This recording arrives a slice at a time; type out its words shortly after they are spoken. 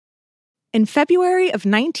In February of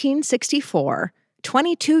 1964,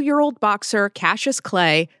 22-year-old boxer Cassius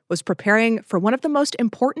Clay was preparing for one of the most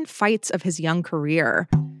important fights of his young career.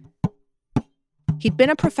 He'd been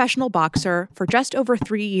a professional boxer for just over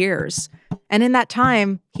 3 years, and in that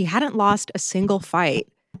time, he hadn't lost a single fight.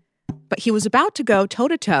 But he was about to go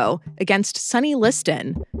toe-to-toe against Sonny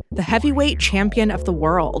Liston, the heavyweight champion of the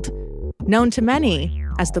world, known to many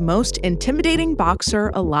as the most intimidating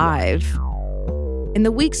boxer alive. In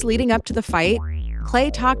the weeks leading up to the fight,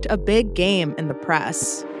 Clay talked a big game in the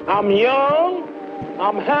press. I'm young,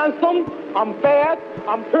 I'm handsome, I'm fat,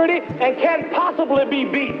 I'm pretty, and can't possibly be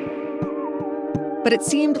beat. But it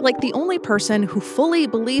seemed like the only person who fully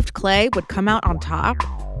believed Clay would come out on top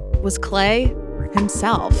was Clay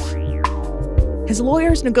himself. His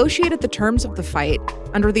lawyers negotiated the terms of the fight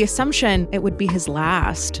under the assumption it would be his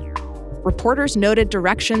last. Reporters noted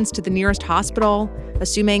directions to the nearest hospital,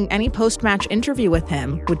 assuming any post-match interview with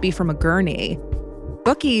him would be from a gurney.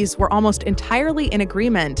 Bookies were almost entirely in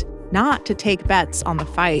agreement not to take bets on the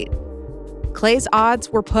fight. Clay's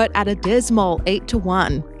odds were put at a dismal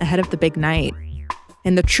 8-1 ahead of the big night.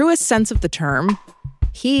 In the truest sense of the term,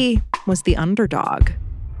 he was the underdog.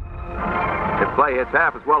 If Clay hits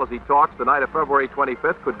half as well as he talks, the night of February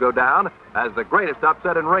 25th could go down as the greatest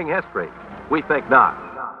upset in ring history. We think not.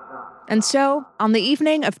 And so, on the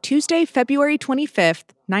evening of Tuesday, February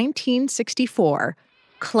 25th, 1964,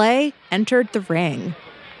 Clay entered the ring.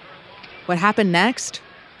 What happened next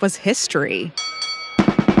was history.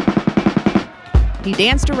 He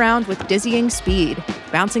danced around with dizzying speed,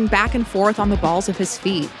 bouncing back and forth on the balls of his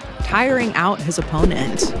feet, tiring out his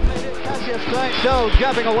opponent. Cassius Clay still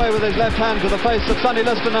jabbing away with his left hand to the face of Sonny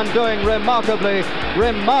Liston and doing remarkably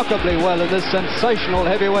well in this sensational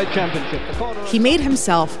heavyweight championship. He made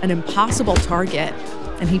himself an impossible target,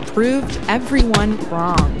 and he proved everyone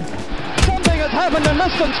wrong. Something has happened in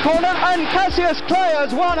Liston's corner, and Cassius Clay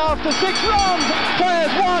has won after 6 rounds. Clay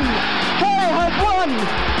has won. Clay has won.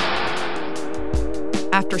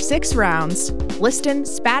 After 6 rounds, Liston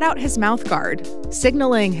spat out his mouthguard,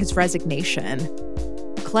 signaling his resignation.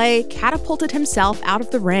 Clay catapulted himself out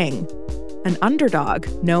of the ring, an underdog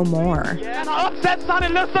no more. Yeah, and I upset Sonny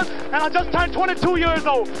Liston, and I just turned 22 years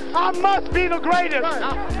old. I must be the greatest.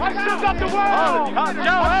 I shook up the world. I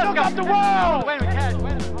shook up the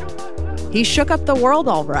world. He shook up the world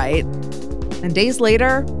all right. And days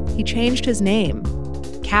later, he changed his name.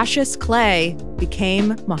 Cassius Clay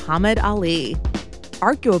became Muhammad Ali,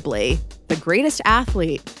 arguably the greatest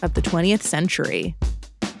athlete of the 20th century.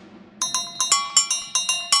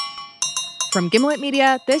 From Gimlet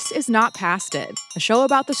Media, this is Not Past It, a show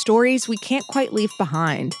about the stories we can't quite leave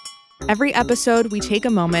behind. Every episode, we take a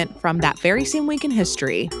moment from that very same week in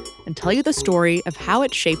history and tell you the story of how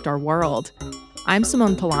it shaped our world. I'm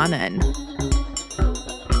Simone Polanen.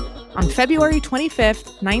 On February 25th,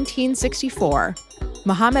 1964,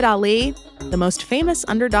 Muhammad Ali, the most famous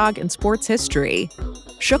underdog in sports history,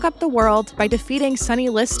 shook up the world by defeating Sonny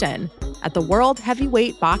Liston at the World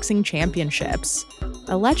Heavyweight Boxing Championships,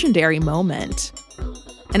 a legendary moment.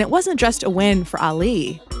 And it wasn't just a win for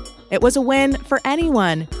Ali. It was a win for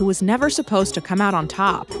anyone who was never supposed to come out on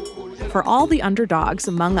top, for all the underdogs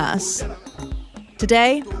among us.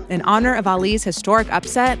 Today, in honor of Ali's historic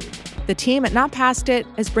upset, the team at Not Past It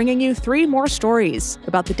is bringing you 3 more stories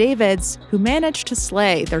about the Davids who managed to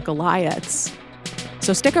slay their Goliaths.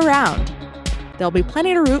 So stick around. There'll be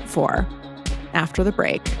plenty to root for after the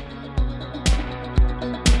break.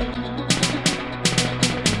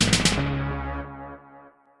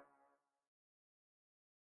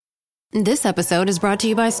 This episode is brought to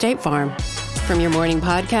you by State Farm. From your morning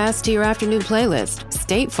podcast to your afternoon playlist,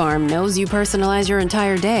 State Farm knows you personalize your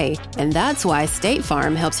entire day, and that's why State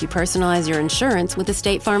Farm helps you personalize your insurance with the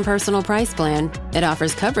State Farm Personal Price Plan. It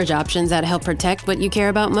offers coverage options that help protect what you care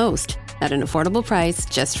about most at an affordable price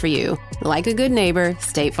just for you. Like a good neighbor,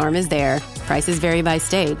 State Farm is there. Prices vary by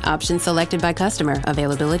state. Options selected by customer.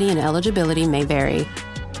 Availability and eligibility may vary.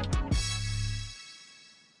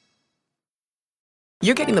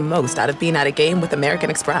 You're getting the most out of being at a game with American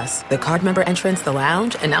Express. The card member entrance, the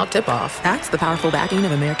lounge, and now tip-off. That's the powerful backing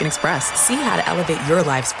of American Express. See how to elevate your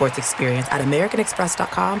live sports experience at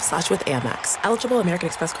americanexpress.com/withAmex. Eligible American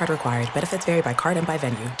Express card required. Benefits vary by card and by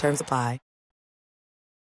venue. Terms apply.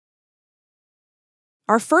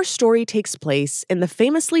 Our first story takes place in the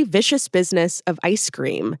famously vicious business of ice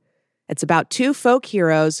cream. It's about 2 folk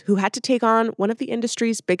heroes who had to take on one of the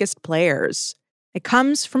industry's biggest players. It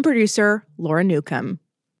comes from producer Laura Newcomb.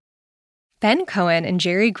 Ben Cohen and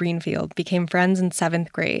Jerry Greenfield became friends in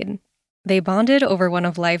 7th grade. They bonded over one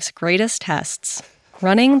of life's greatest tests,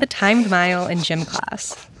 running the timed mile in gym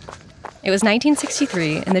class. It was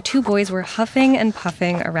 1963, and the two boys were huffing and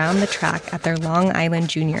puffing around the track at their Long Island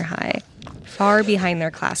junior high, far behind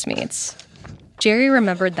their classmates. Jerry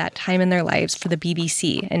remembered that time in their lives for the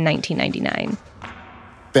BBC in 1999.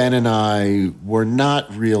 Ben and I were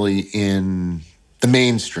not really in the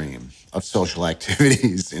mainstream of social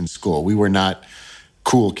activities in school. We were not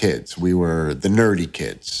cool kids. We were the nerdy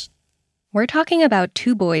kids. We're talking about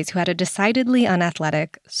two boys who had a decidedly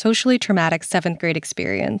unathletic, socially traumatic 7th grade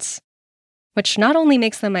experience, which not only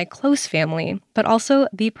makes them my close family, but also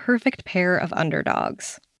the perfect pair of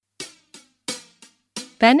underdogs.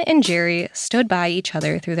 Ben and Jerry stood by each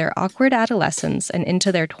other through their awkward adolescence and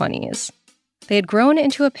into their 20s. They had grown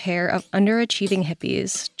into a pair of underachieving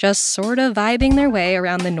hippies, just sort of vibing their way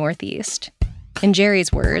around the Northeast. In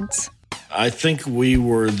Jerry's words, I think we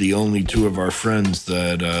were the only two of our friends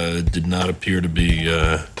that did not appear to be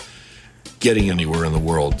getting anywhere in the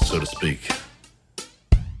world, so to speak.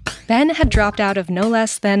 Ben had dropped out of no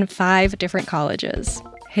less than 5 different colleges.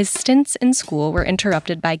 His stints in school were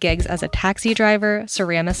interrupted by gigs as a taxi driver,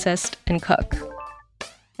 ceramicist, and cook.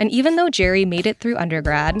 And even though Jerry made it through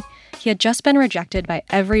undergrad, he had just been rejected by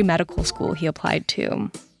every medical school he applied to.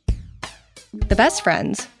 The best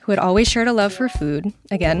friends, who had always shared a love for food,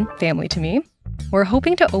 again, family to me, were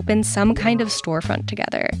hoping to open some kind of storefront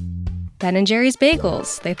together. Ben and Jerry's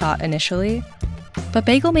Bagels, they thought initially. But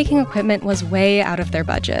bagel-making equipment was way out of their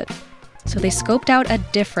budget, so they scoped out a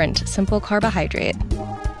different simple carbohydrate: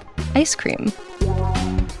 ice cream.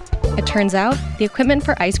 It turns out the equipment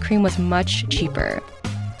for ice cream was much cheaper.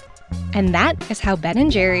 And that is how Ben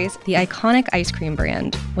 & Jerry's, the iconic ice cream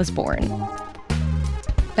brand, was born.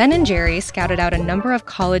 Ben & Jerry scouted out a number of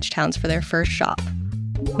college towns for their first shop.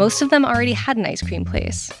 Most of them already had an ice cream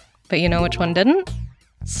place, but you know which one didn't?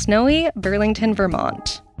 Snowy Burlington,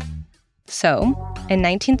 Vermont. So, in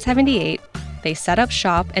 1978, they set up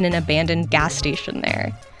shop in an abandoned gas station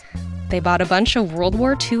there. They bought a bunch of World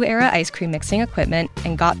War II-era ice cream mixing equipment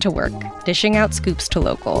and got to work, dishing out scoops to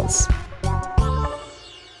locals.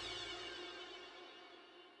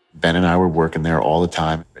 Ben and I were working there all the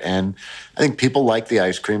time. And I think people liked the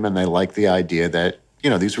ice cream, and they liked the idea that,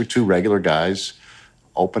 these were two regular guys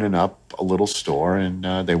opening up a little store, and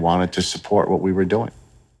they wanted to support what we were doing.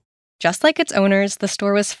 Just like its owners, the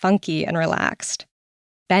store was funky and relaxed.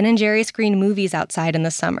 Ben and Jerry screened movies outside in the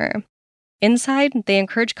summer. Inside, they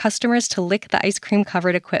encouraged customers to lick the ice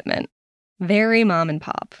cream-covered equipment. Very mom and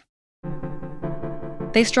pop.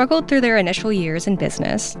 They struggled through their initial years in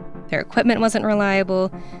business. Their equipment wasn't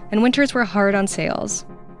reliable, and winters were hard on sales.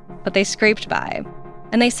 But they scraped by,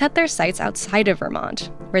 and they set their sights outside of Vermont,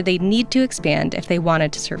 where they'd need to expand if they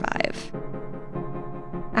wanted to survive.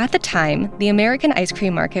 At the time, the American ice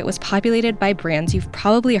cream market was populated by brands you've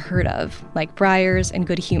probably heard of, like Breyers and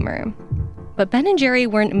Good Humor. But Ben & Jerry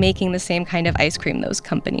weren't making the same kind of ice cream those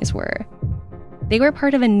companies were. They were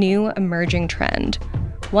part of a new, emerging trend,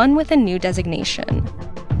 one with a new designation: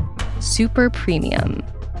 super premium.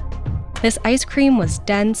 This ice cream was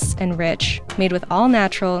dense and rich, made with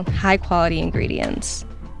all-natural, high-quality ingredients,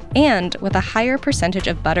 and with a higher percentage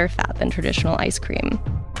of butter fat than traditional ice cream.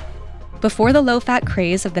 Before the low-fat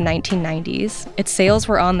craze of the 1990s, its sales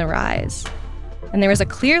were on the rise. And there was a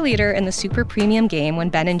clear leader in the super premium game when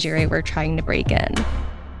Ben & Jerry were trying to break in: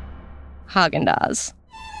 Haagen-Dazs.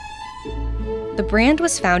 The brand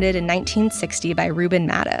was founded in 1960 by Reuben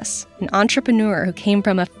Mattis, an entrepreneur who came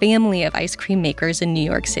from a family of ice cream makers in New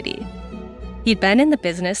York City. He'd been in the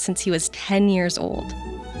business since he was 10 years old.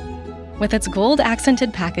 With its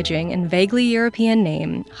gold-accented packaging and vaguely European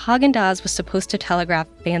name, Haagen-Dazs was supposed to telegraph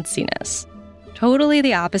fanciness. Totally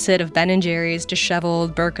the opposite of Ben & Jerry's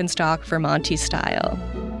disheveled Birkenstock Vermonti style.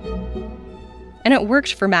 And it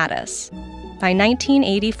worked for Mattis. By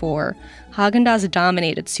 1984, Haagen-Dazs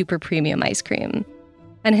dominated super premium ice cream.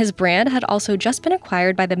 And his brand had also just been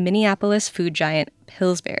acquired by the Minneapolis food giant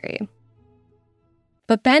Pillsbury.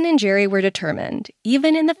 But Ben & Jerry were determined,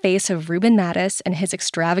 even in the face of Reuben Mattis and his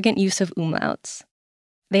extravagant use of umlauts.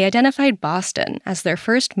 They identified Boston as their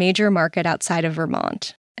first major market outside of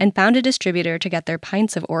Vermont, and found a distributor to get their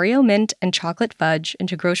pints of Oreo mint and chocolate fudge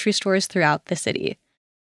into grocery stores throughout the city.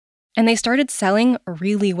 And they started selling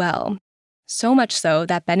really well. So much so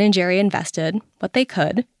that Ben & Jerry invested, what they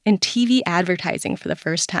could, in TV advertising for the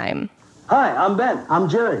first time. Hi, I'm Ben. I'm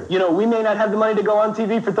Jerry. We may not have the money to go on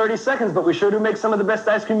TV for 30 seconds, but we sure do make some of the best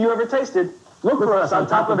ice cream you ever tasted. Look for us on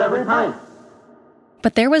top of every pint.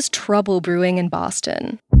 But there was trouble brewing in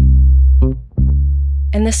Boston.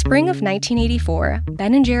 In the spring of 1984,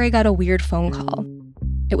 Ben & Jerry got a weird phone call.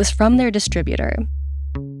 It was from their distributor.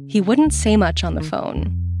 He wouldn't say much on the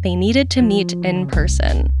phone. They needed to meet in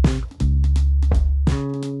person.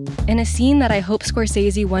 In a scene that I hope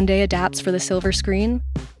Scorsese one day adapts for the silver screen,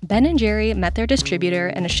 Ben and Jerry met their distributor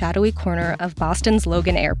in a shadowy corner of Boston's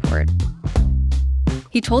Logan Airport.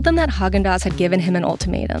 He told them that Haagen-Dazs had given him an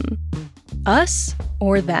ultimatum. Us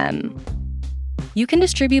or them. You can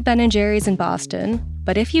distribute Ben & Jerry's in Boston,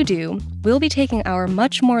 but if you do, we'll be taking our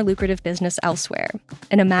much more lucrative business elsewhere,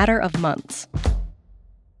 in a matter of months.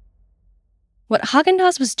 What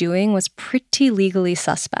Haagen-Dazs was doing was pretty legally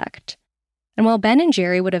suspect. And while Ben and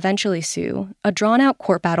Jerry would eventually sue, a drawn-out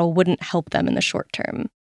court battle wouldn't help them in the short term.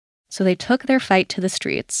 So they took their fight to the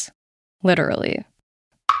streets. Literally.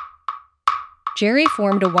 Jerry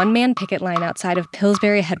formed a one-man picket line outside of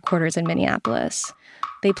Pillsbury headquarters in Minneapolis.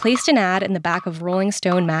 They placed an ad in the back of Rolling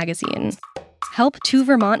Stone magazine. Help 2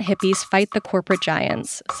 Vermont hippies fight the corporate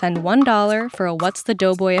giants. Send $1 for a What's the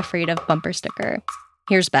Doughboy Afraid of bumper sticker.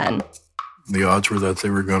 Here's Ben. The odds were that they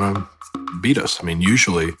were going to beat us. I mean,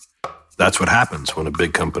 usually that's what happens when a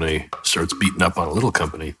big company starts beating up on a little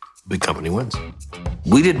company. Big company wins.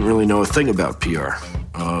 We didn't really know a thing about PR.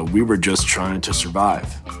 We were just trying to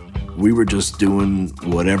survive. We were just doing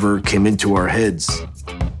whatever came into our heads.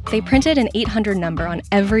 They printed an 800 number on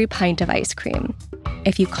every pint of ice cream.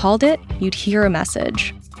 If you called it, you'd hear a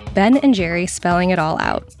message. Ben and Jerry spelling it all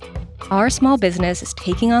out. Our small business is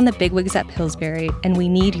taking on the bigwigs at Pillsbury, and we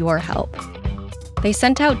need your help. They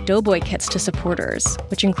sent out Doughboy kits to supporters,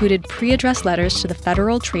 which included pre-addressed letters to the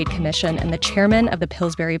Federal Trade Commission and the chairman of the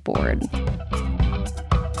Pillsbury board.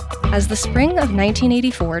 As the spring of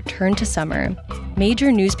 1984 turned to summer,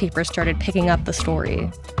 major newspapers started picking up the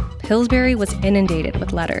story. Pillsbury was inundated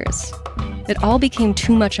with letters. It all became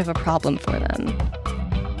too much of a problem for them.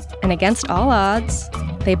 And against all odds,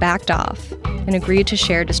 they backed off and agreed to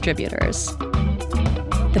share distributors.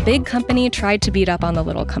 The big company tried to beat up on the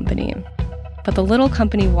little company, but the little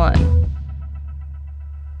company won.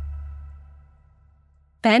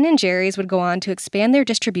 Ben and Jerry's would go on to expand their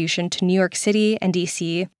distribution to New York City and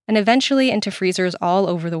DC, and eventually into freezers all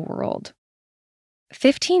over the world.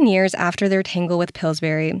 15 years after their tangle with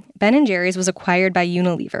Pillsbury, Ben & Jerry's was acquired by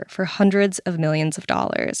Unilever for hundreds of millions of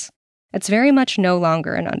dollars. It's very much no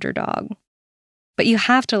longer an underdog. But you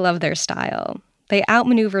have to love their style. They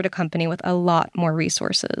outmaneuvered a company with a lot more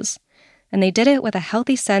resources. And they did it with a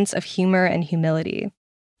healthy sense of humor and humility,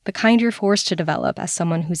 the kind you're forced to develop as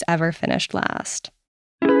someone who's ever finished last.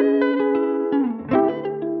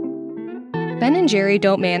 Ben and Jerry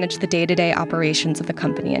don't manage the day-to-day operations of the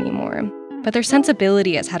company anymore, but their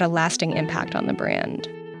sensibility has had a lasting impact on the brand.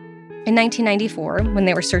 In 1994, when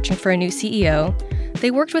they were searching for a new CEO,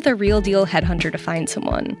 they worked with a real-deal headhunter to find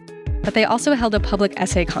someone, but they also held a public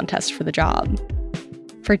essay contest for the job.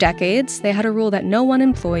 For decades, they had a rule that no one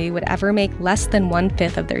employee would ever make less than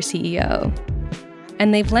 1/5 of their CEO.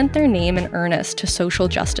 And they've lent their name in earnest to social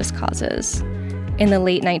justice causes. In the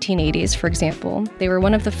late 1980s, for example, they were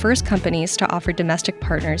one of the first companies to offer domestic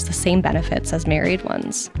partners the same benefits as married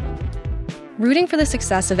ones. Rooting for the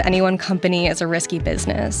success of any one company is a risky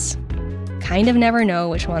business. Kind of never know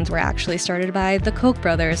which ones were actually started by the Koch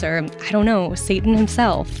brothers or, I don't know, Satan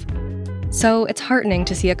himself. So it's heartening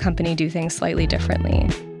to see a company do things slightly differently.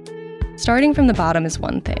 Starting from the bottom is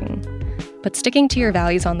one thing, but sticking to your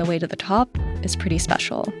values on the way to the top is pretty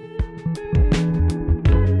special.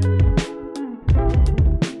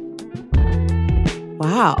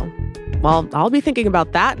 Wow. Well, I'll be thinking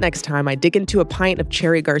about that next time I dig into a pint of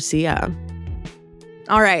Cherry Garcia.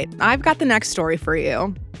 All right, I've got the next story for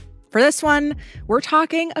you. For this one, we're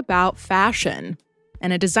talking about fashion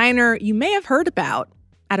and a designer you may have heard about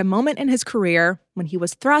at a moment in his career when he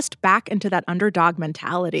was thrust back into that underdog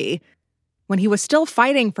mentality, when he was still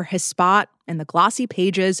fighting for his spot in the glossy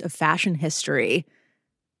pages of fashion history.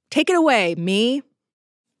 Take it away, me.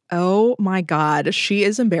 Oh my God, she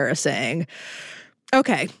is embarrassing.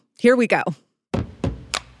 Okay, here we go.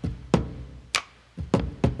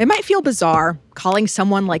 It might feel bizarre calling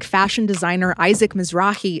someone like fashion designer Isaac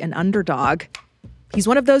Mizrahi an underdog. He's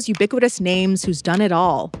one of those ubiquitous names who's done it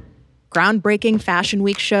all. Groundbreaking Fashion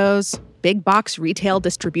Week shows, big box retail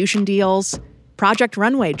distribution deals, Project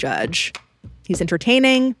Runway judge. He's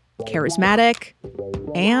entertaining, charismatic,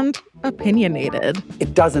 and opinionated.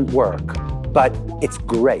 It doesn't work, but it's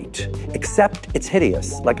great, except it's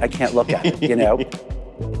hideous. Like, I can't look at it, you know?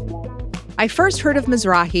 I first heard of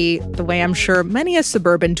Mizrahi the way I'm sure many a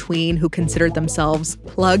suburban tween who considered themselves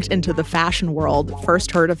plugged into the fashion world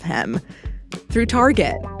first heard of him. Through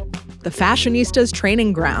Target, the fashionistas'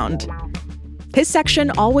 training ground. His section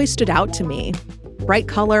always stood out to me. Bright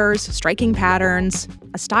colors, striking patterns,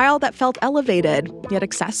 a style that felt elevated yet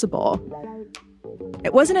accessible.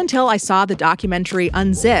 It wasn't until I saw the documentary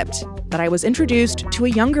Unzipped that I was introduced to a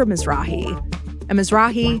younger Mizrahi, a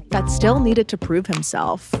Mizrahi that still needed to prove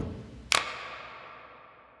himself.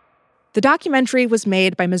 The documentary was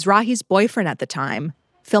made by Mizrahi's boyfriend at the time,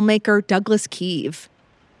 filmmaker Douglas Keeve.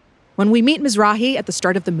 When we meet Mizrahi at the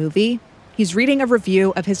start of the movie, he's reading a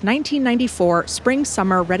review of his 1994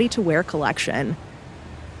 spring-summer ready-to-wear collection.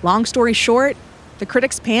 Long story short, the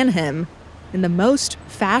critics pan him in the most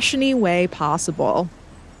fashion-y way possible.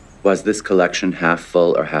 Was this collection half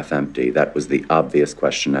full or half empty? That was the obvious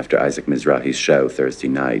question after Isaac Mizrahi's show Thursday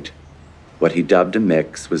night. What he dubbed a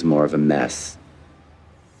mix was more of a mess.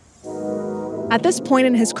 At this point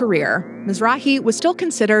in his career, Mizrahi was still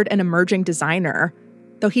considered an emerging designer,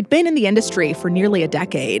 though he'd been in the industry for nearly a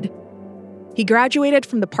decade. He graduated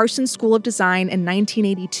from the Parsons School of Design in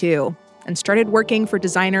 1982 and started working for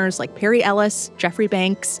designers like Perry Ellis, Jeffrey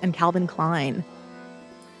Banks, and Calvin Klein.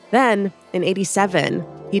 Then, in '87,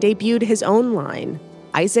 he debuted his own line,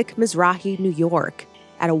 Isaac Mizrahi New York,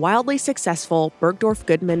 at a wildly successful Bergdorf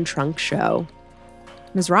Goodman trunk show.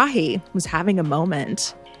 Mizrahi was having a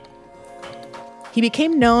moment. He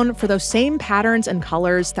became known for those same patterns and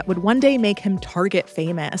colors that would one day make him Target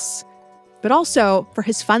famous, but also for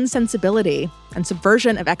his fun sensibility and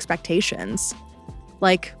subversion of expectations,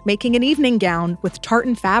 like making an evening gown with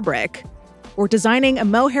tartan fabric, or designing a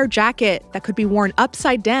mohair jacket that could be worn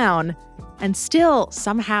upside down and still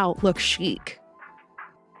somehow look chic.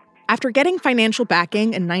 After getting financial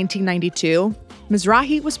backing in 1992,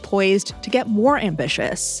 Mizrahi was poised to get more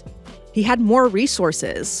ambitious. He had more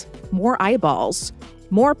resources, more eyeballs,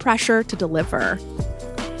 more pressure to deliver.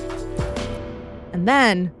 And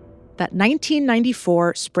then, that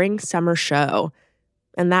 1994 spring-summer show,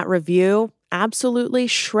 and that review absolutely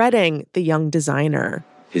shredding the young designer.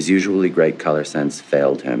 His usually great color sense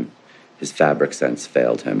failed him. His fabric sense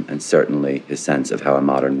failed him, and certainly his sense of how a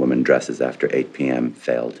modern woman dresses after 8 p.m.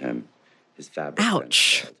 failed him. His fabric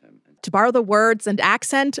Ouch. sense failed him. To borrow the words and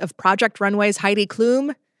accent of Project Runway's Heidi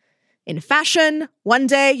Klum, in fashion, one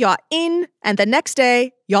day you're in, and the next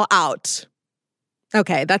day you're out.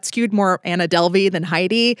 Okay, that skewed more Anna Delvey than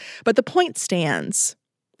Heidi, but the point stands.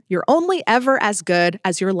 You're only ever as good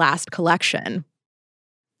as your last collection.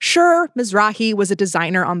 Sure, Mizrahi was a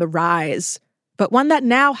designer on the rise, but one that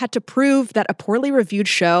now had to prove that a poorly reviewed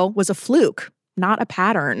show was a fluke, not a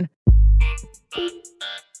pattern.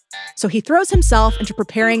 So he throws himself into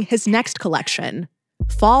preparing his next collection,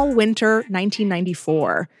 Fall/Winter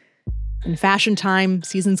 1994. In fashion time,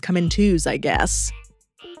 seasons come in twos, I guess.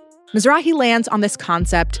 Mizrahi lands on this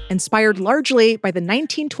concept inspired largely by the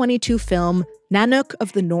 1922 film Nanook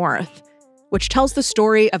of the North, which tells the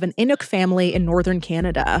story of an Inuk family in northern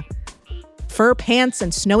Canada. Fur pants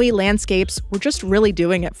and snowy landscapes were just really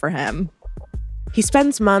doing it for him. He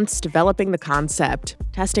spends months developing the concept,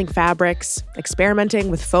 testing fabrics,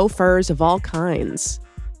 experimenting with faux furs of all kinds.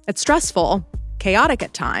 It's stressful, chaotic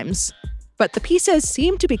at times, but the pieces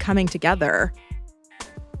seem to be coming together.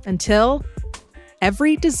 Until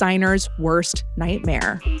every designer's worst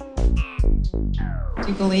nightmare. Do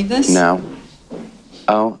you believe this? No.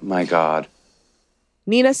 Oh my God.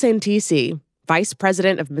 Nina Santisi, vice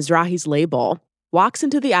president of Mizrahi's label, walks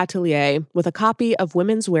into the atelier with a copy of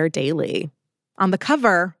Women's Wear Daily. On the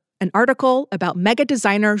cover, an article about mega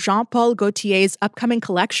designer Jean-Paul Gaultier's upcoming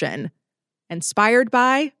collection, inspired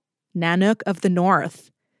by Nanook of the North.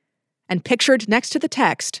 And pictured next to the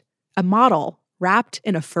text, a model wrapped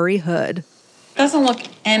in a furry hood. Doesn't look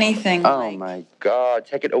anything like... Oh my God,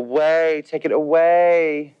 take it away, take it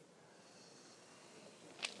away.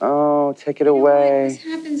 Oh, take it away. This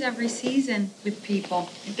happens every season with people.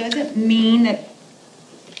 It doesn't mean that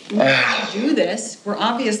we have to do this. We're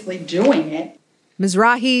obviously doing it.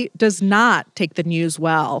 Mizrahi does not take the news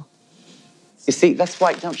well. You see, that's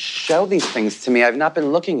why don't show these things to me. I've not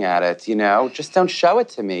been looking at it, you know? Just don't show it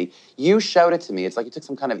to me. You showed it to me. It's like you took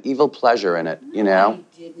some kind of evil pleasure in it, you know?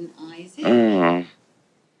 I didn't, Isaac.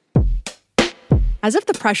 As if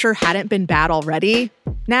the pressure hadn't been bad already,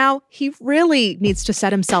 now he really needs to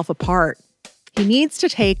set himself apart. He needs to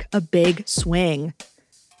take a big swing.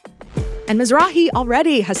 And Mizrahi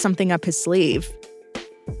already has something up his sleeve.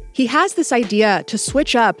 He has this idea to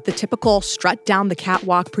switch up the typical strut down the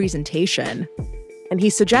catwalk presentation. And he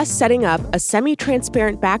suggests setting up a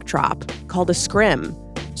semi-transparent backdrop called a scrim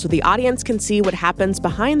so the audience can see what happens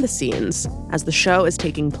behind the scenes as the show is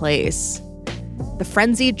taking place. The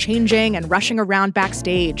frenzied changing and rushing around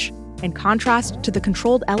backstage, in contrast to the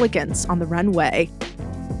controlled elegance on the runway.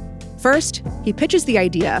 First, he pitches the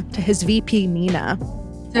idea to his VP, Nina.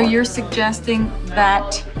 So you're suggesting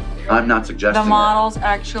that I'm not suggesting the models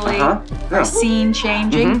actually are scene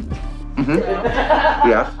changing?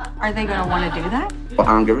 Yeah. Are they going to want to do that? Well,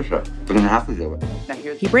 I don't give a shit. We're gonna have to do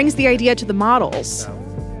it. He brings the idea to the models.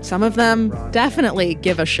 Some of them definitely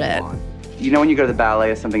give a shit. You know when you go to the ballet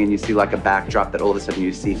or something and you see like a backdrop that all of a sudden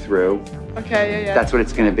you see through? Okay, yeah. That's what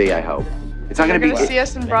it's gonna be, I hope. It's not gonna be. You're gonna see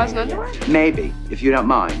us in bras and underwear? Maybe, if you don't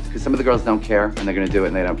mind, because some of the girls don't care and they're gonna do it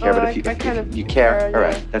and they don't care. But if you care, all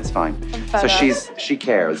right, that's fine. So she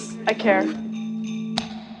cares. I care.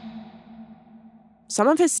 Some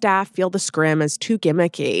of his staff feel the scrim is too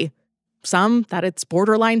gimmicky. Some that it's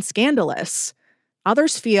borderline scandalous.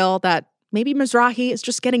 Others feel that maybe Mizrahi is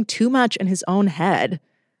just getting too much in his own head.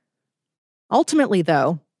 Ultimately,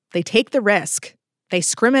 though, they take the risk. They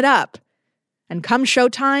scrim it up. And come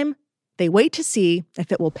showtime, they wait to see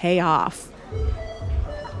if it will pay off.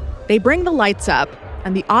 They bring the lights up,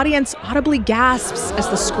 and the audience audibly gasps as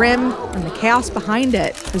the scrim and the chaos behind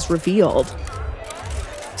it is revealed.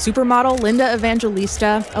 Supermodel Linda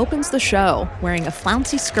Evangelista opens the show wearing a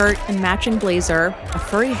flouncy skirt and matching blazer, a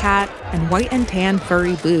furry hat, and white and tan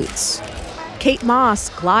furry boots. Kate Moss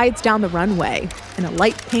glides down the runway in a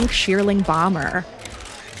light pink shearling bomber.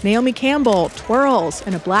 Naomi Campbell twirls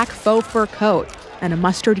in a black faux fur coat and a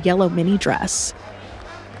mustard yellow mini dress.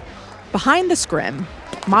 Behind the scrim,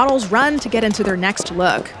 models run to get into their next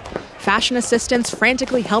look. Fashion assistants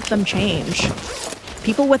frantically help them change.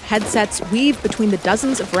 People with headsets weave between the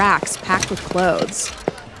dozens of racks packed with clothes.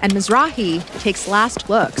 And Mizrahi takes last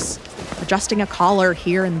looks, adjusting a collar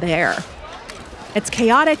here and there. It's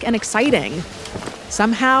chaotic and exciting.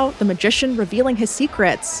 Somehow, the magician revealing his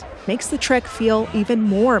secrets makes the trick feel even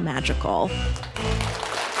more magical.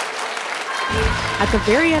 At the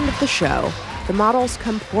very end of the show, the models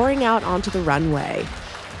come pouring out onto the runway.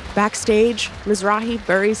 Backstage, Mizrahi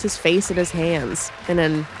buries his face in his hands in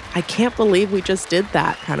an "I can't believe we just did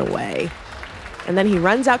that" kind of way. And then he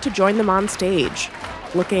runs out to join them on stage,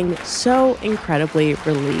 looking so incredibly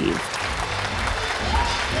relieved.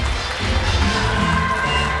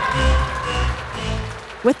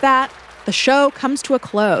 With that, the show comes to a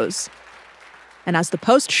close. And as the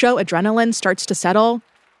post-show adrenaline starts to settle,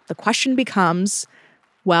 the question becomes,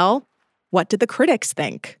 well, what did the critics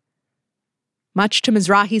think? Much to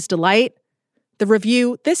Mizrahi's delight, the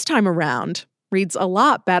review this time around reads a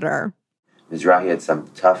lot better. Mizrahi had some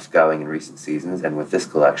tough going in recent seasons, and with this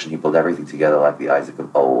collection, he pulled everything together like the Isaac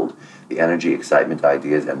of old. The energy, excitement,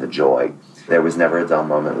 ideas, and the joy. There was never a dull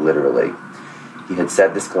moment, literally. He had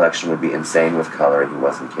said this collection would be insane with color, and he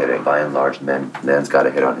wasn't kidding. By and large, man's got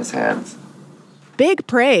a hit on his hands. Big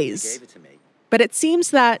praise. But it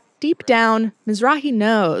seems that, deep down, Mizrahi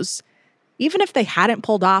knows, even if they hadn't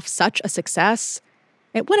pulled off such a success,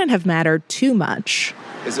 it wouldn't have mattered too much.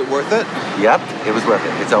 Is it worth it? Yep, it was worth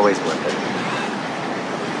it. It's always worth it.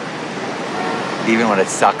 Even when it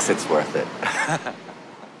sucks, it's worth it. I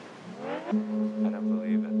don't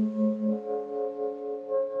believe it.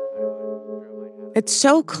 It's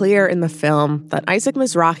so clear in the film that Isaac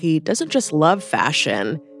Mizrahi doesn't just love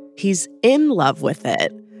fashion, he's in love with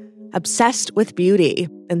it, obsessed with beauty,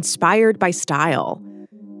 inspired by style.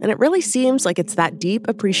 And it really seems like it's that deep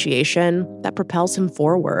appreciation that propels him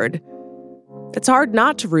forward. It's hard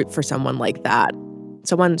not to root for someone like that,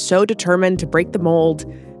 someone so determined to break the mold,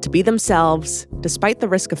 to be themselves, despite the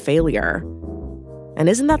risk of failure. And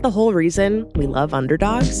isn't that the whole reason we love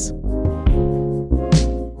underdogs?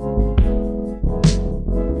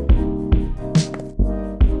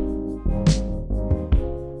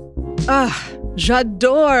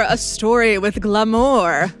 J'adore a story with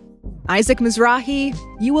glamour. Isaac Mizrahi,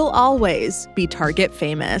 you will always be Target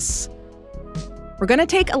famous. We're going to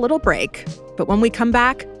take a little break, but when we come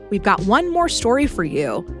back, we've got one more story for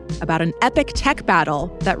you about an epic tech battle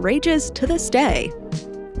that rages to this day.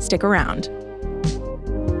 Stick around.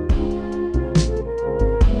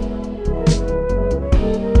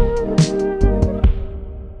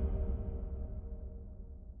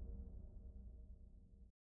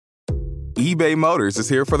 eBay Motors is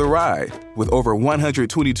here for the ride. With over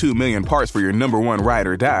 122 million parts for your number one ride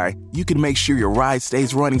or die, you can make sure your ride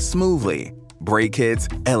stays running smoothly. Brake kits,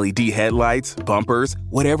 LED headlights, bumpers,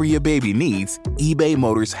 whatever your baby needs, eBay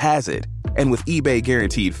Motors has it. And with eBay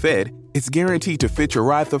Guaranteed Fit, it's guaranteed to fit your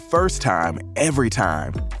ride the first time, every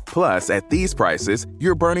time. Plus, at these prices,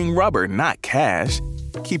 you're burning rubber, not cash.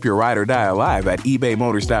 Keep your ride or die alive at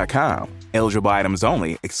ebaymotors.com. Eligible items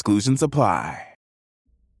only. Exclusions apply.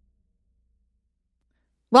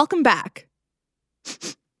 Welcome back.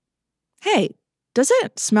 Hey, does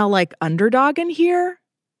it smell like underdog in here?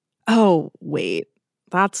 Oh, wait.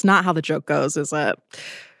 That's not how the joke goes, is it?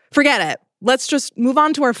 Forget it. Let's just move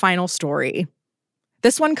on to our final story.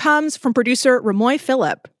 This one comes from producer Ramoy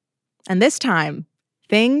Phillip. And this time,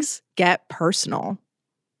 things get personal.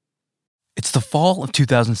 It's the fall of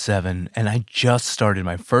 2007, and I just started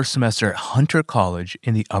my first semester at Hunter College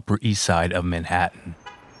in the Upper East Side of Manhattan.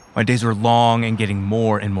 My days were long and getting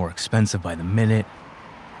more and more expensive by the minute.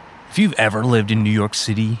 If you've ever lived in New York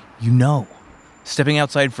City, you know. Stepping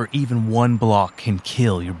outside for even one block can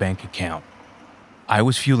kill your bank account. I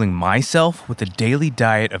was fueling myself with a daily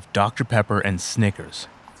diet of Dr. Pepper and Snickers,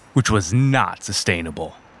 which was not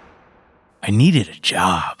sustainable. I needed a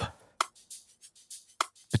job.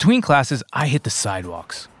 Between classes, I hit the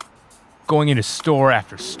sidewalks, going into store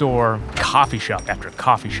after store, coffee shop after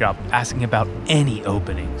coffee shop, asking about any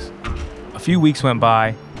openings. A few weeks went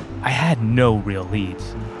by. I had no real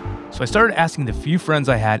leads. So I started asking the few friends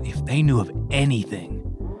I had if they knew of anything.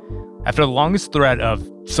 After the longest thread of,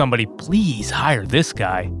 "Somebody please hire this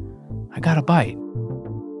guy," I got a bite.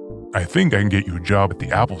 "I think I can get you a job at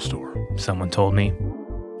the Apple Store," someone told me.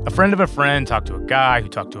 A friend of a friend talked to a guy who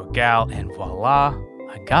talked to a gal, and voila,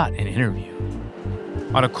 I got an interview.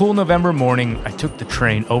 On a cool November morning, I took the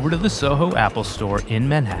train over to the Soho Apple Store in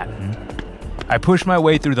Manhattan. I pushed my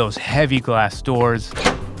way through those heavy glass doors.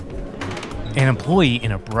 An employee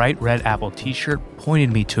in a bright red Apple t-shirt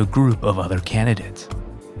pointed me to a group of other candidates.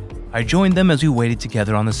 I joined them as we waited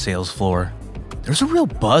together on the sales floor. There's a real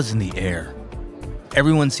buzz in the air.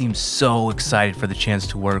 Everyone seemed so excited for the chance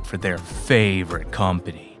to work for their favorite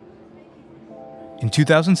company. In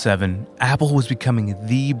 2007, Apple was becoming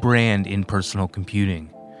the brand in personal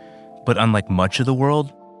computing. But unlike much of the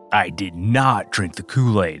world, I did not drink the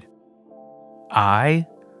Kool-Aid. I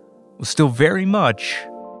was still very much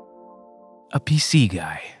a PC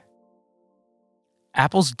guy.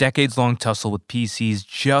 Apple's decades-long tussle with PCs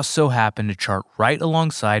just so happened to chart right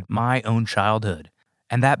alongside my own childhood.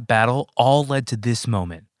 And that battle all led to this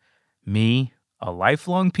moment. Me, a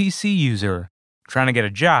lifelong PC user, trying to get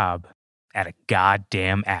a job at a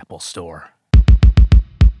goddamn Apple Store.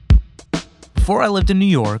 Before I lived in New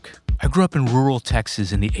York, I grew up in rural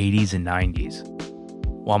Texas in the 80s and 90s.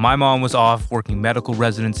 While my mom was off working medical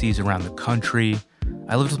residencies around the country,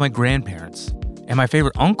 I lived with my grandparents, and my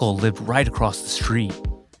favorite uncle lived right across the street.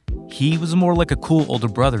 He was more like a cool older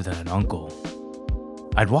brother than an uncle.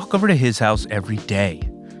 I'd walk over to his house every day,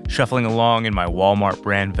 shuffling along in my Walmart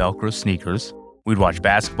brand Velcro sneakers. We'd watch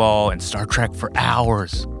basketball and Star Trek for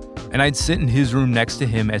hours, and I'd sit in his room next to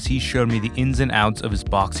him as he showed me the ins and outs of his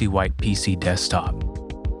boxy white PC desktop.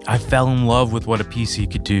 I fell in love with what a PC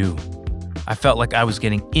could do. I felt like I was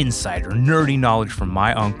getting insider, nerdy knowledge from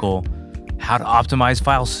my uncle, how to optimize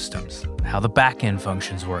file systems, how the back-end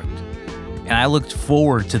functions worked. And I looked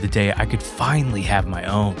forward to the day I could finally have my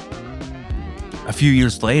own. A few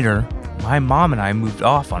years later, my mom and I moved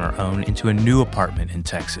off on our own into a new apartment in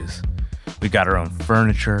Texas. We got our own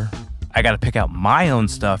furniture. I got to pick out my own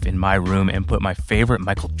stuff in my room and put my favorite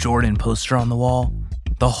Michael Jordan poster on the wall.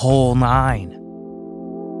 The whole nine.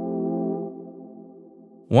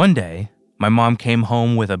 One day, my mom came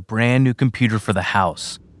home with a brand new computer for the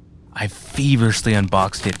house. I feverishly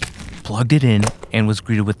unboxed it, plugged it in, and was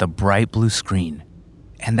greeted with a bright blue screen.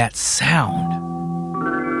 And that sound.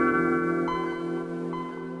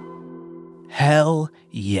 Hell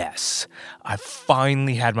yes. I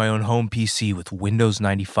finally had my own home PC with Windows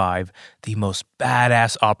 95, the most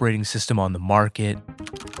badass operating system on the market.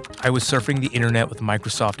 I was surfing the internet with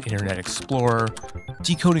Microsoft Internet Explorer,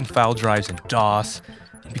 decoding file drives in DOS,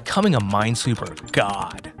 and becoming a Minesweeper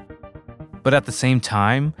god. But at the same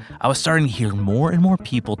time, I was starting to hear more and more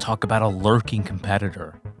people talk about a lurking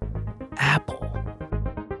competitor, Apple.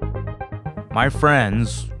 My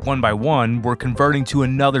friends, one by one, were converting to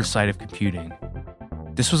another side of computing.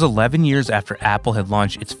 This was 11 years after Apple had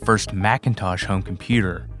launched its first Macintosh home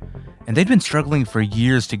computer, and they'd been struggling for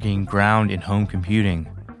years to gain ground in home computing.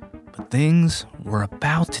 But things were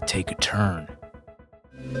about to take a turn.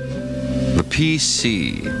 The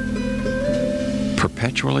PC,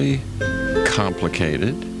 perpetually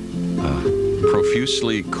complicated,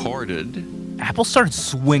 profusely corded. Apple started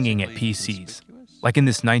swinging at PCs, like in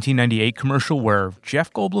this 1998 commercial where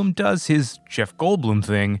Jeff Goldblum does his Jeff Goldblum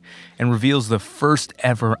thing and reveals the first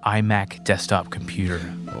ever iMac desktop computer.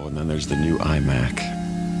 Oh, and then there's the new iMac,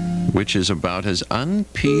 which is about as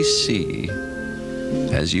un-PC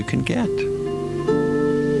as you can get.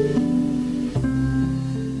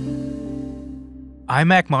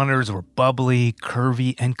 iMac monitors were bubbly,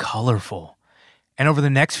 curvy, and colorful. And over the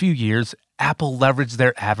next few years, Apple leveraged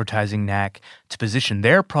their advertising knack to position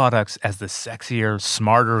their products as the sexier,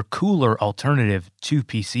 smarter, cooler alternative to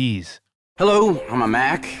PCs. Hello, I'm a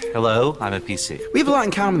Mac. Hello, I'm a PC. We have a lot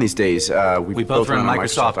in common these days. We both run a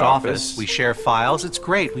Microsoft Office. We share files. It's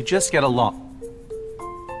great. We just get along.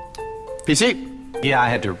 PC? Yeah, I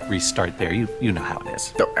had to restart there. You know how it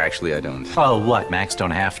is. No, actually, I don't. Oh, what? Macs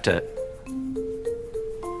don't have to.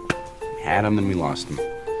 Had him, then we lost him.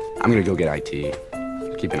 I'm gonna go get IT.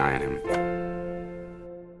 Keep an eye on him.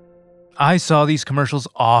 I saw these commercials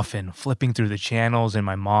often, flipping through the channels in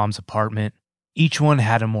my mom's apartment. Each one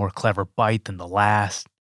had a more clever bite than the last.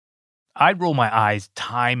 I'd roll my eyes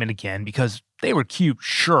time and again because they were cute,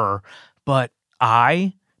 sure, but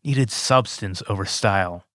I needed substance over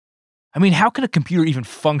style. I mean, how can a computer even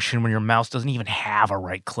function when your mouse doesn't even have a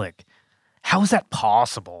right click? How is that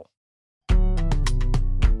possible?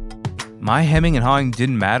 My hemming and hawing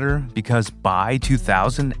didn't matter because by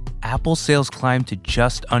 2000, Apple sales climbed to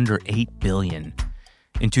just under $8 billion.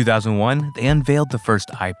 In 2001, they unveiled the first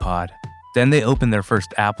iPod. Then they opened their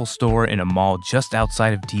first Apple store in a mall just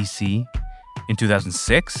outside of DC. In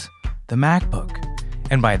 2006, the MacBook.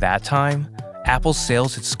 And by that time, Apple's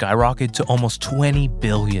sales had skyrocketed to almost $20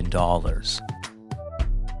 billion.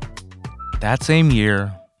 That same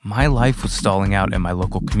year, my life was stalling out at my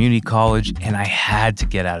local community college, and I had to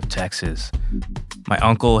get out of Texas. My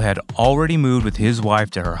uncle had already moved with his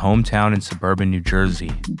wife to her hometown in suburban New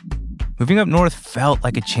Jersey. Moving up north felt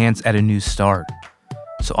like a chance at a new start.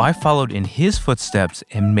 So I followed in his footsteps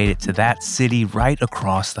and made it to that city right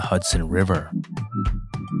across the Hudson River.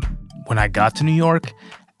 When I got to New York,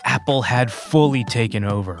 Apple had fully taken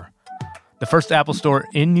over. The first Apple store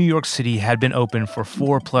in New York City had been open for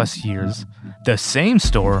 4+ years, the same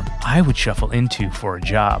store I would shuffle into for a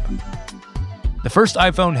job. The first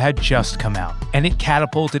iPhone had just come out, and it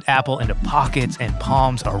catapulted Apple into pockets and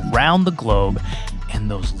palms around the globe, and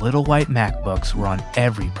those little white MacBooks were on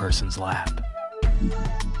every person's lap.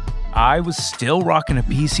 I was still rocking a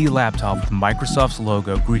PC laptop with Microsoft's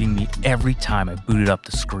logo greeting me every time I booted up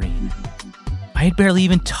the screen. I had barely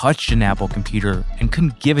even touched an Apple computer and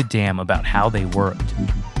couldn't give a damn about how they worked.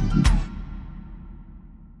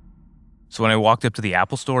 So when I walked up to the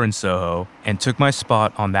Apple store in Soho and took my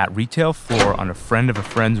spot on that retail floor on a friend of a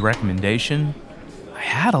friend's recommendation, I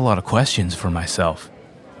had a lot of questions for myself.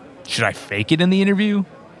 Should I fake it in the interview?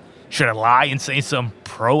 Should I lie and say some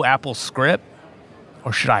pro-Apple script?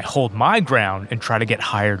 Or should I hold my ground and try to get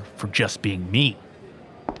hired for just being me?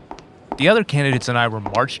 The other candidates and I were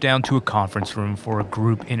marched down to a conference room for a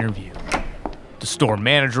group interview. The store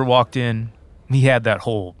manager walked in. He had that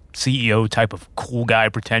whole CEO type of cool guy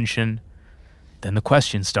pretension. Then the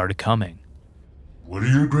questions started coming. What are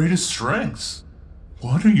your greatest strengths?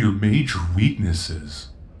 What are your major weaknesses?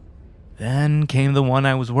 Then came the one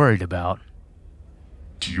I was worried about.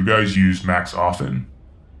 Do you guys use Macs often?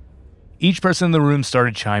 Each person in the room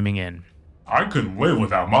started chiming in. I couldn't live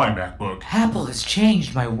without my MacBook. Apple has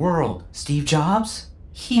changed my world. Steve Jobs?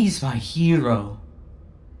 He's my hero.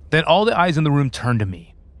 Then all the eyes in the room turned to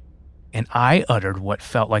me, and I uttered what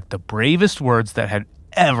felt like the bravest words that had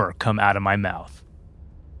ever come out of my mouth.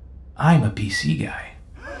 I'm a PC guy.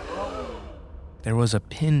 There was a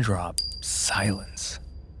pin drop silence.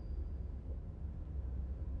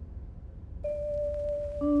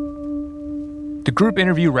 The group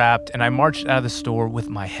interview wrapped, and I marched out of the store with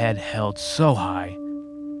my head held so high.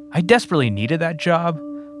 I desperately needed that job,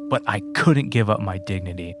 but I couldn't give up my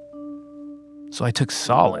dignity. So I took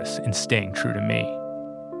solace in staying true to me.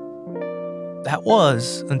 That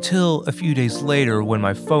was until a few days later when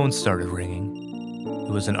my phone started ringing.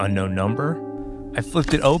 It was an unknown number. I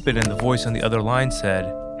flipped it open and the voice on the other line said,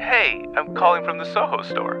 "Hey, I'm calling from the Soho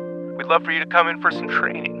store. We'd love for you to come in for some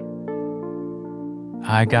training."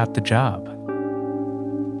 I got the job.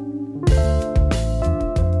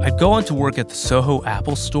 I'd go on to work at the Soho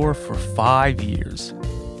Apple store for 5 years.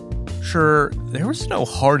 Sure, there was no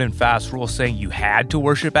hard and fast rule saying you had to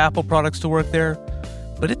worship Apple products to work there,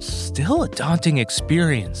 but it's still a daunting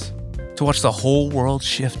experience to watch the whole world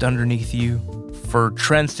shift underneath you, for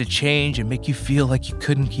trends to change and make you feel like you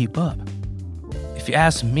couldn't keep up. If you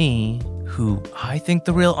ask me, who I think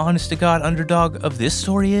the real honest-to-God underdog of this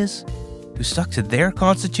story is, who stuck to their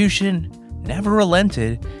constitution, never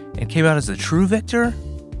relented, and came out as the true victor,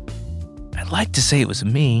 I'd like to say it was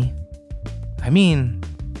me. I mean,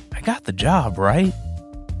 I got the job, right?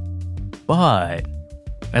 But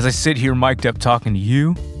as I sit here mic'd up talking to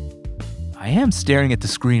you, I am staring at the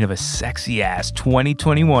screen of a sexy-ass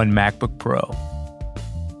 2021 MacBook Pro.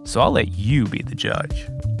 So I'll let you be the judge.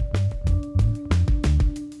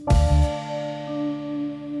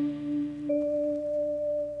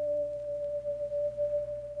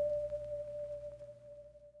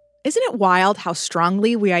 Isn't it wild how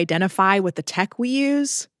strongly we identify with the tech we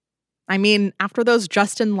use? I mean, after those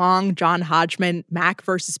Justin Long, John Hodgman Mac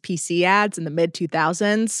versus PC ads in the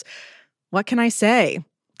mid-2000s, what can I say?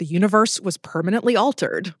 The universe was permanently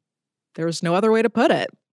altered. There's no other way to put it.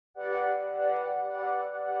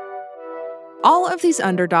 All of these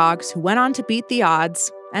underdogs who went on to beat the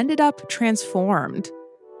odds ended up transformed.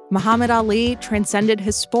 Muhammad Ali transcended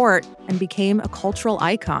his sport and became a cultural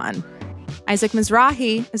icon. Isaac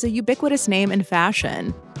Mizrahi is a ubiquitous name in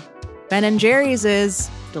fashion. Ben & Jerry's is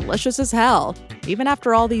delicious as hell, even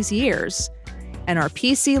after all these years. And our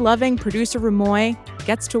PC-loving producer Ramoy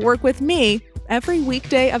gets to work with me every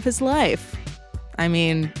weekday of his life. I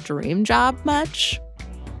mean, dream job much?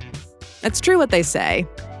 It's true what they say.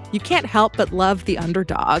 You can't help but love the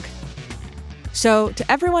underdog. So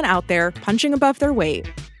to everyone out there punching above their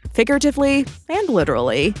weight, figuratively and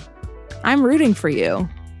literally, I'm rooting for you.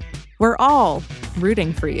 We're all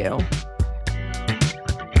rooting for you.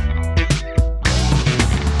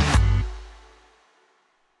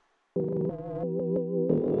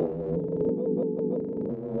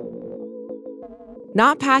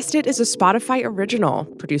 Not Past It is a Spotify original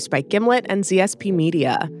produced by Gimlet and ZSP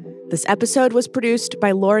Media. This episode was produced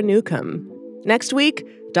by Laura Newcomb. Next week,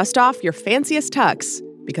 dust off your fanciest tux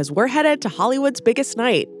because we're headed to Hollywood's biggest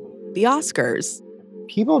night, the Oscars.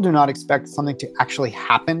 People do not expect something to actually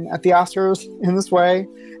happen at the Oscars in this way.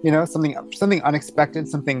 You know, something unexpected,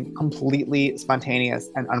 something completely spontaneous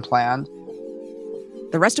and unplanned.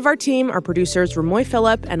 The rest of our team are producers Ramoy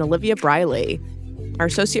Phillip and Olivia Briley. Our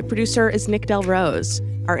associate producer is Nick Del Rose.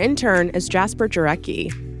 Our intern is Jasper Jarecki.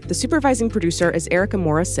 The supervising producer is Erica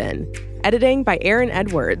Morrison. Editing by Aaron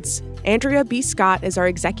Edwards. Andrea B. Scott is our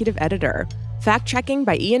executive editor. Fact-checking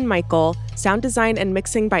by Ian Michael. Sound design and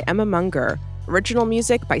mixing by Emma Munger. Original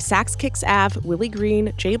music by Sax Kicks Ave, Willie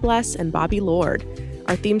Green, Jay Bless, and Bobby Lord.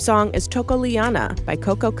 Our theme song is Toko Liana by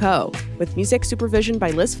Coco Co, with music supervision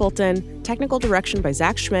by Liz Fulton, technical direction by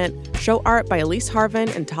Zach Schmidt, show art by Elise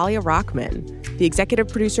Harvin and Talia Rockman. The executive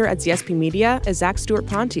producer at ZSP Media is Zach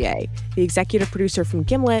Stewart-Pontier. The executive producer from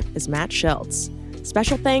Gimlet is Matt Schiltz.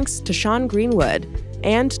 Special thanks to Sean Greenwood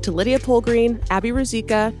and to Lydia Polgreen, Abby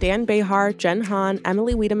Ruzicka, Dan Behar, Jen Hahn,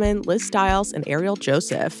 Emily Wiedemann, Liz Stiles, and Ariel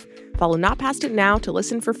Joseph. Follow Not Past It now to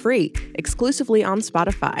listen for free, exclusively on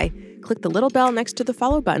Spotify. Click the little bell next to the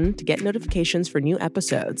follow button to get notifications for new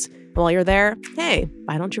episodes. And while you're there, hey,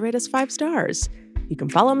 why don't you rate us 5 stars? You can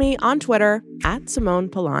follow me on Twitter at Simone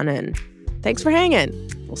Polanen. Thanks for hanging.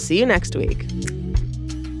 We'll see you next week.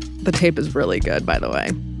 The tape is really good, by the way.